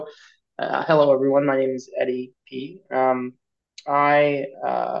Hello, everyone. My name is Eddie P. I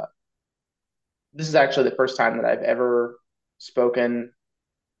This is actually the first time that I've ever spoken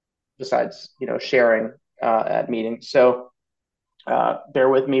besides, sharing at meetings. So bear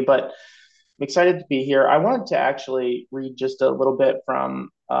with me, but I'm excited to be here. I wanted to actually read just a little bit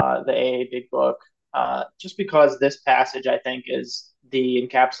from the AA Big Book, just because this passage I think is the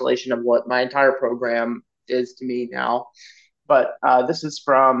encapsulation of what my entire program is to me now. But this is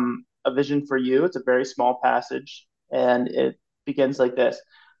from A Vision for You. It's a very small passage, and it begins like this.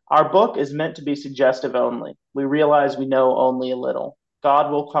 Our book is meant to be suggestive only. We realize we know only a little. God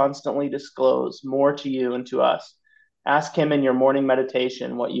will constantly disclose more to you and to us. Ask Him in your morning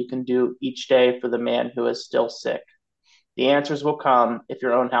meditation what you can do each day for the man who is still sick. The answers will come if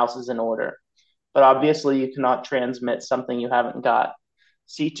your own house is in order. But obviously, you cannot transmit something you haven't got.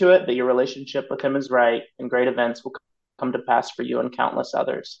 See to it that your relationship with Him is right, and great events will come to pass for you and countless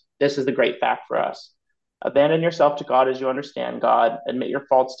others. This is the great fact for us. Abandon yourself to God as you understand God. Admit your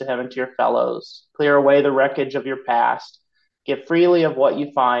faults to Him and to your fellows. Clear away the wreckage of your past. Give freely of what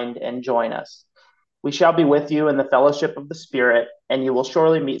you find and join us. We shall be with you in the fellowship of the Spirit, and you will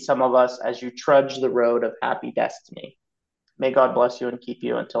surely meet some of us as you trudge the road of happy destiny. May God bless you and keep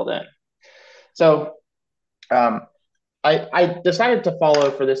you until then. So, um, I decided to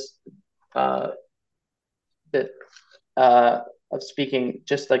follow for this uh, bit of speaking,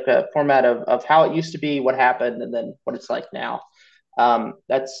 just like a format of how it used to be, what happened, and then what it's like now.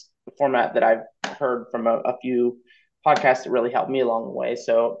 That's the format that I've heard from a few podcasts that really helped me along the way.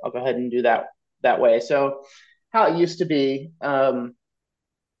 So I'll go ahead and do that way. So how it used to be,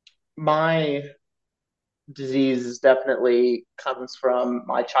 my disease definitely comes from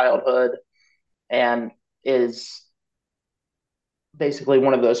my childhood and is basically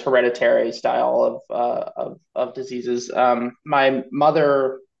one of those hereditary style of diseases. My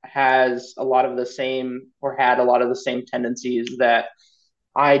mother has a lot of the same, or had a lot of the same tendencies that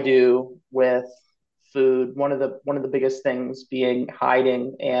I do with food. One of the biggest things being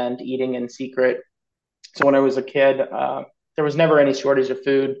hiding and eating in secret. So when I was a kid, there was never any shortage of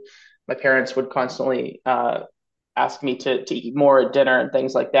food. My parents would constantly ask me to eat more at dinner and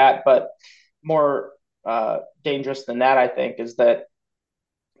things like that. But more dangerous than that, I think, is that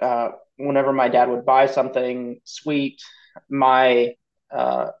whenever my dad would buy something sweet, my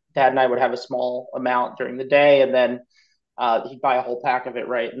dad and I would have a small amount during the day, and then he'd buy a whole pack of it,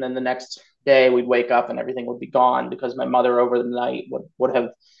 right? And then the next day we'd wake up and everything would be gone because my mother over the night would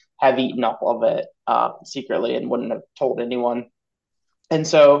have eaten all of it secretly and wouldn't have told anyone. And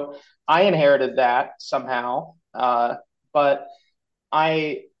so I inherited that somehow, but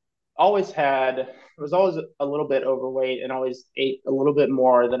I was always a little bit overweight and always ate a little bit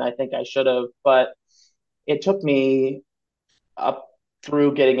more than I think I should have. But it took me up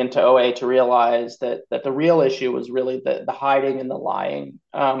through getting into OA to realize that the real issue was really the hiding and the lying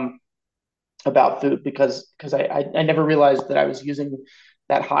about food, because I never realized that I was using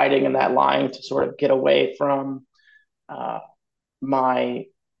that hiding and that lying to sort of get away from uh, my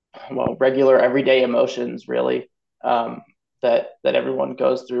regular everyday emotions, really, that everyone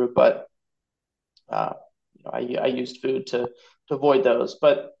goes through. But uh, I used food to avoid those.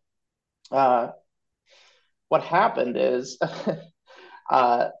 But uh, what happened is,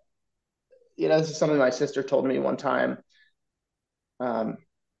 uh, this is something my sister told me one time. Um,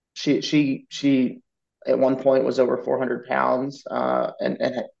 she at one point was over 400 pounds,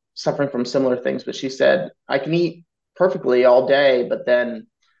 and suffering from similar things. But she said, I can eat perfectly all day, but then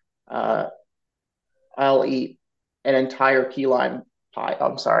uh, I'll eat an entire key lime pie. Oh,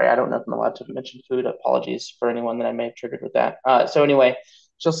 I'm sorry, I don't know if I'm allowed to mention food. Apologies for anyone that I may have triggered with that. So anyway,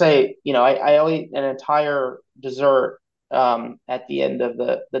 she'll say, I'll eat an entire dessert at the end of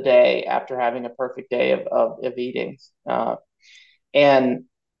the day after having a perfect day of eating. And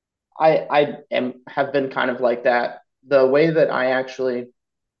have been kind of like that. The way that I actually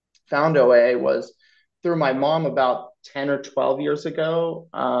found OA was through my mom about 10 or 12 years ago.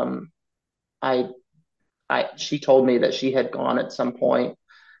 I she told me that she had gone at some point,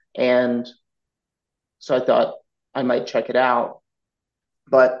 and so I thought I might check it out.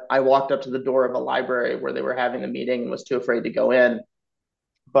 But I walked up to the door of a library where they were having a meeting and was too afraid to go in.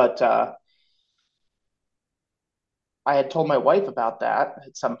 But I had told my wife about that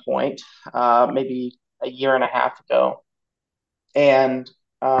at some point, maybe a year and a half ago. And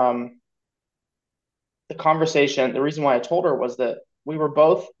the reason why I told her was that we were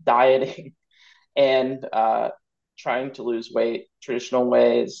both dieting and trying to lose weight traditional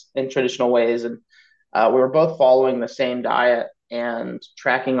ways, and we were both following the same diet and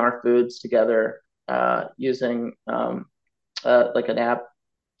tracking our foods together using like an app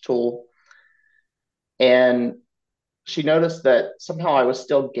tool. And she noticed that somehow I was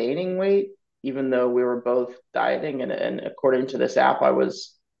still gaining weight, even though we were both dieting. And according to this app,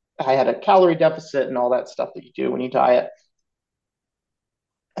 I had a calorie deficit and all that stuff that you do when you diet.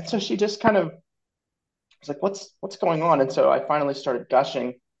 And so she just kind of was like, what's going on? And so I finally started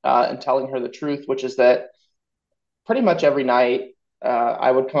gushing and telling her the truth, which is that pretty much every night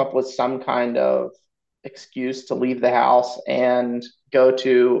I would come up with some kind of excuse to leave the house and go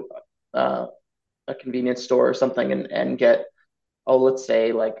to uh, a convenience store or something and get, oh, let's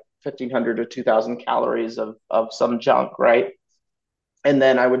say like 1,500 or 2,000 calories of some junk, right? And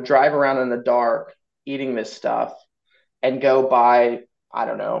then I would drive around in the dark eating this stuff and go buy, I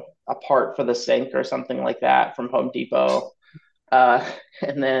don't know, a part for the sink or something like that from Home Depot. Uh,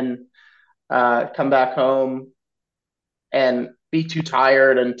 and then come back home and be too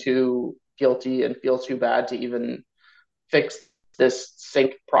tired and too guilty and feel too bad to even fix this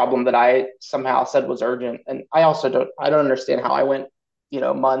sink problem that I somehow said was urgent. And I don't understand how I went,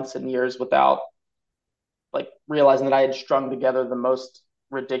 months and years without like realizing that I had strung together the most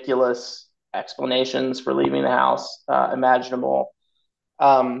ridiculous explanations for leaving the house imaginable.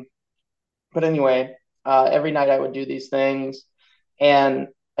 Um, but anyway, every night I would do these things, and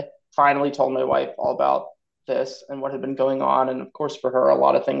I finally told my wife all about this and what had been going on. And of course, for her, a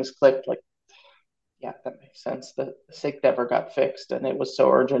lot of things clicked. Like, yeah, that makes sense. The sink never got fixed, and it was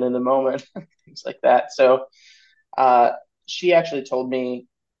so urgent in the moment, things like that. So uh, she actually told me,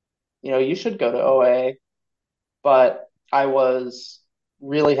 you should go to OA, but I was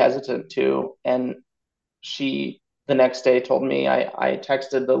really hesitant to. And she, the next day, told me I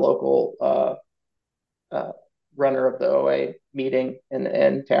texted the local uh, runner of the OA meeting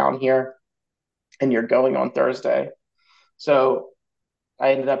in town here, and you're going on Thursday. So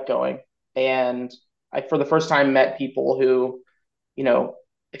I ended up going, and I, for the first time, met people who, you know,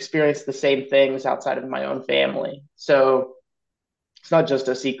 experienced the same things outside of my own family. So it's not just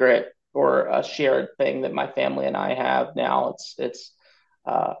a secret or a shared thing that my family and I have now. It's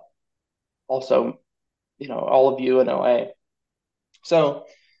uh, also, all of you in OA. So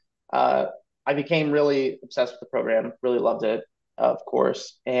uh, I became really obsessed with the program, really loved it, of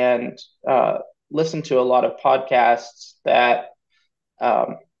course, and listened to a lot of podcasts that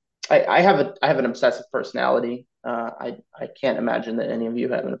um, I have an obsessive personality. I can't imagine that any of you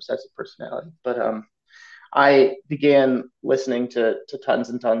have an obsessive personality, but I began listening to tons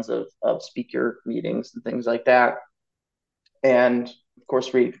and tons of speaker meetings and things like that, and of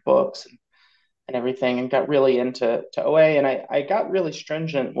course read books and everything, and got really into OA. And I got really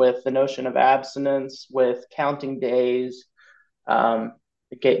stringent with the notion of abstinence, with counting days, um,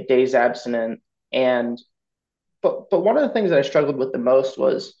 get days abstinent. And but one of the things that I struggled with the most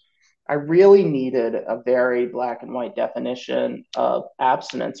was I really needed a very black and white definition of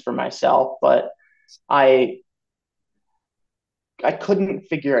abstinence for myself, but I I couldn't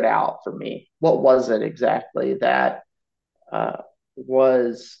figure it out for me. What was it exactly that uh,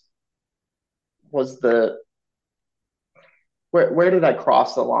 was was the where did I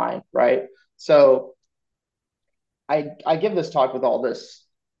cross the line, right? So I give this talk with all this,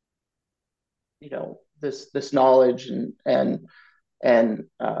 this knowledge and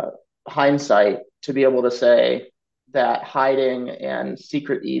hindsight to be able to say that hiding and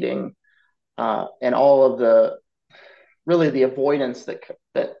secret eating and all of the really the avoidance that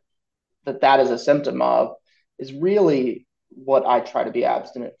that is a symptom of is really what I try to be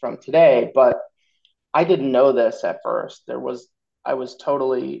abstinent from today. But I didn't know this at first. I was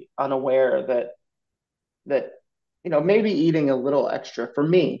totally unaware that maybe eating a little extra for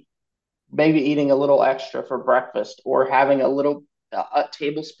me, maybe eating a little extra for breakfast, or having a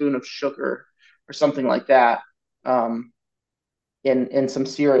tablespoon of sugar or something like that in some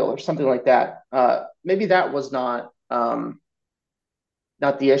cereal or something like that. Maybe that was not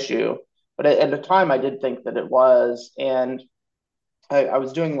the issue, but at the time I did think that it was. And I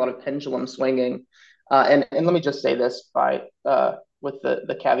was doing a lot of pendulum swinging. And let me just say this with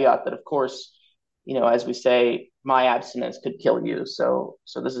the caveat that, of course, as we say, my abstinence could kill you. So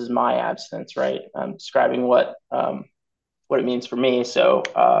this is my abstinence, right? I'm describing what it means for me. So,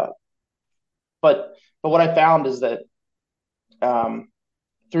 but what I found is that um,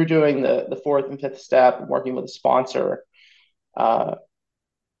 through doing the fourth and fifth step and working with a sponsor, uh,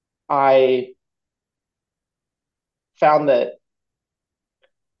 I found that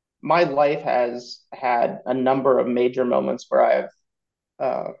my life has had a number of major moments where I've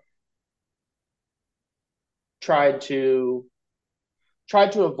uh, tried to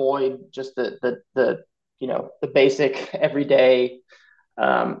avoid just the basic everyday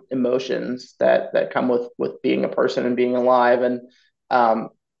emotions that come with being a person and being alive. And um,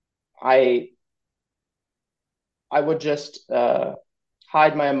 I I would just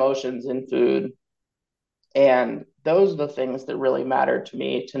hide my emotions in food. And those are the things that really mattered to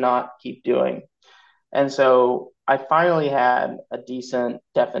me to not keep doing. And so I finally had a decent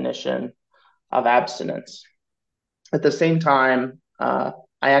definition of abstinence. At the same time, I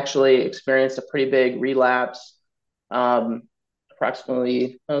actually experienced a pretty big relapse um,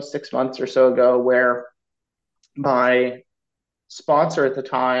 approximately 6 months or so ago, where my sponsor at the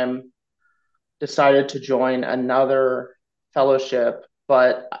time decided to join another fellowship,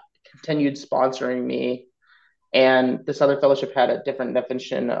 but continued sponsoring me. And this other fellowship had a different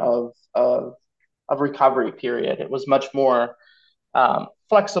definition of recovery period. It was much more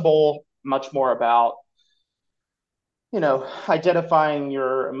flexible, much more about identifying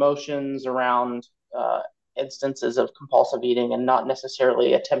your emotions around instances of compulsive eating and not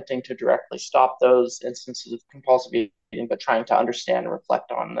necessarily attempting to directly stop those instances of compulsive eating, but trying to understand and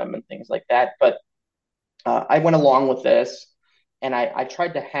reflect on them and things like that. But I went along with this, and I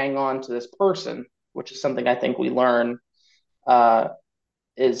tried to hang on to this person, which is something I think we learn uh,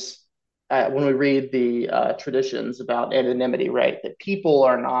 is when we read the traditions about anonymity, right? That people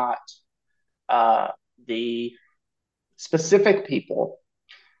are not uh, the specific people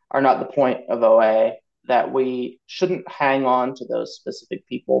are not the point of OA, that we shouldn't hang on to those specific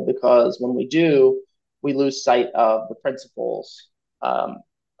people, because when we do, we lose sight of the principles of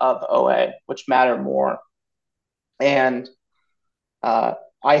OA, which matter more. And uh,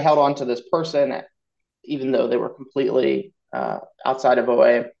 I held on to this person, even though they were completely outside of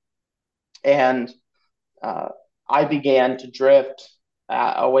OA. And uh, I began to drift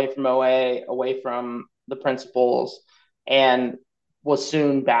away from OA, away from the principles, and was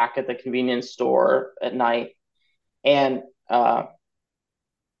soon back at the convenience store at night. And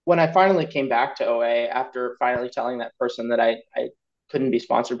when I finally came back to OA, after finally telling that person that I couldn't be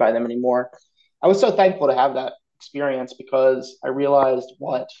sponsored by them anymore, I was so thankful to have that experience, because I realized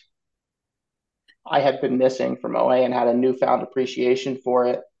what I had been missing from OA and had a newfound appreciation for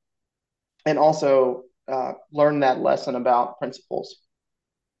it. And also learned that lesson about principles.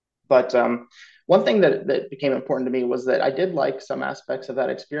 But one thing that became important to me was that I did like some aspects of that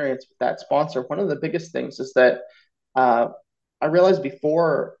experience with that sponsor. One of the biggest things is that uh, I realized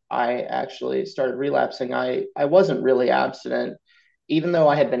before I actually started relapsing, I wasn't really abstinent, even though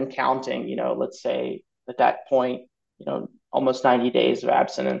I had been counting, let's say at that point, almost 90 days of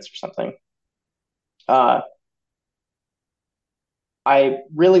abstinence or something. Uh, I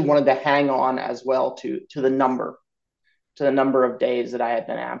really wanted to hang on as well to the number of days that I had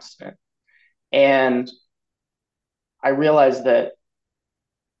been abstinent. And I realized that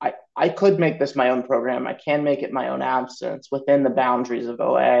I could make this my own program. I can make it my own abstinence within the boundaries of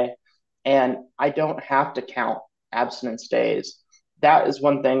OA. And I don't have to count abstinence days. That is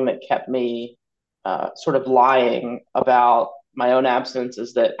one thing that kept me sort of lying about my own abstinence,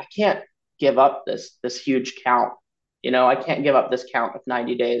 is that I can't give up this huge count. I can't give up this count of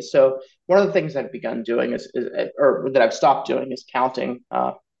 90 days. So one of the things I've begun doing or that I've stopped doing, is counting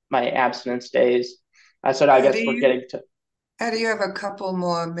my abstinence days. So I guess we're getting to. Eddie, you have a couple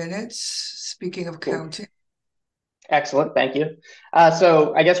more minutes. Speaking of Cool. counting. Excellent, thank you.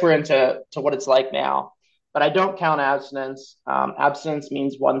 So I guess we're into what it's like now, but I don't count abstinence. Abstinence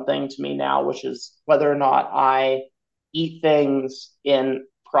means one thing to me now, which is whether or not I eat things in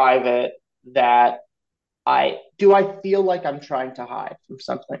private that I feel like I'm trying to hide from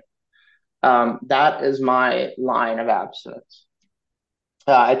something. That is my line of abstinence.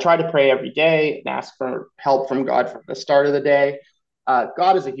 I try to pray every day and ask for help from God from the start of the day.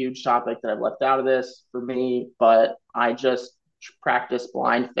 God is a huge topic that I've left out of this for me, but I just practice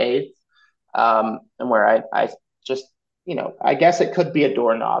blind faith, and where I just, I guess it could be a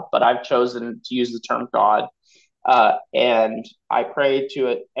doorknob, but I've chosen to use the term God. And I pray to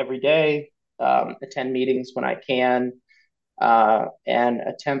it every day, attend meetings when I can, and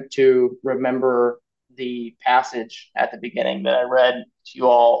attempt to remember the passage at the beginning that I read to you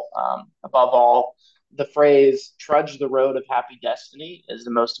all. Above all, the phrase "trudge the road of happy destiny" is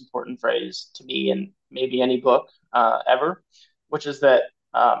the most important phrase to me in maybe any book ever, which is that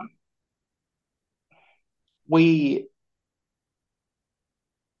we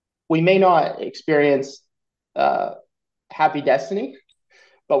we may not experience uh, happy destiny,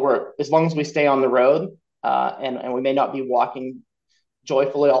 but we're as long as we stay on the road, and we may not be walking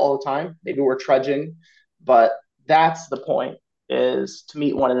joyfully all the time. Maybe we're trudging, but that's the point, is to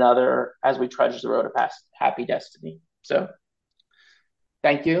meet one another as we trudge the road of happy destiny. So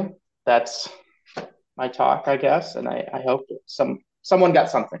thank you. That's my talk, I guess. And I hope someone got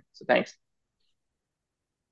something. So thanks.